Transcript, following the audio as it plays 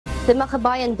The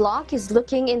Makabayan Bloc is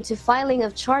looking into filing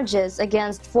of charges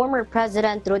against former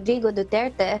President Rodrigo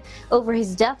Duterte over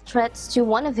his death threats to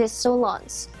one of his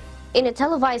solons. In a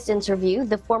televised interview,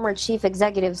 the former chief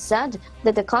executive said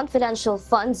that the confidential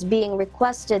funds being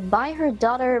requested by her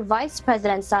daughter, Vice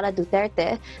President Sara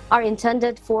Duterte, are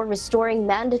intended for restoring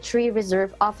Mandatory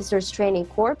Reserve Officers Training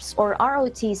Corps, or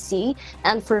ROTC,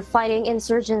 and for fighting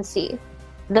insurgency.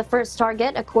 The first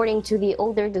target, according to the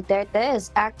older Duterte,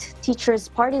 is ACT Teachers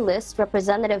Party List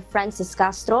Representative Francis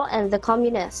Castro and the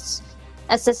Communists.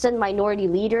 Assistant Minority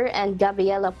Leader and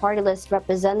Gabriela Party List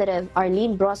Representative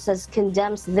Arlene Brosas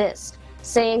condemns this,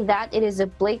 saying that it is a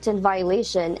blatant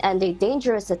violation and a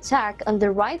dangerous attack on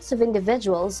the rights of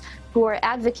individuals who are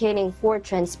advocating for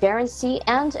transparency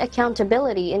and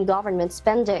accountability in government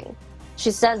spending. She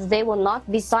says they will not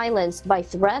be silenced by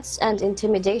threats and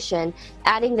intimidation,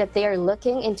 adding that they are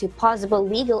looking into possible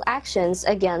legal actions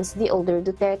against the older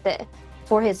Duterte.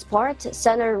 For his part,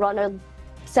 Senator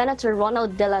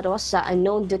Ronald De La Rosa, a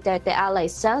known Duterte ally,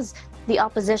 says the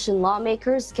opposition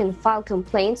lawmakers can file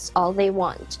complaints all they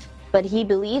want, but he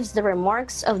believes the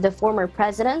remarks of the former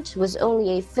president was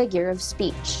only a figure of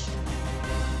speech.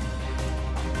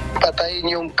 Patayin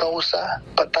yung kausa,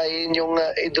 patayin yung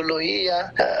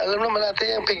ideolohiya. Alam naman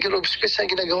natin yung figure of speech na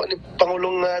ginagawa ni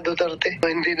Pangulong Duterte.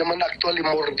 Hindi naman actually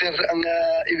murder ang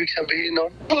ibig sabihin nun.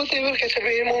 Whatever kasi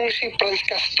sabihin mo si Franz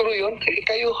Castro yun,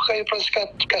 kayo Franz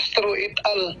Castro et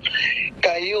al.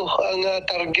 Kayo ang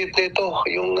target nito,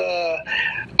 yung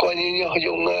kuha ninyo,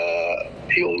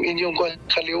 yung inyong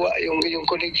kaliwa, yung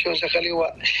connection sa kaliwa.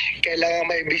 Kailangan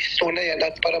may bisto na yan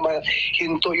at para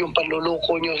mahinto yung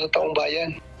panluloko nyo sa taong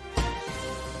bayan.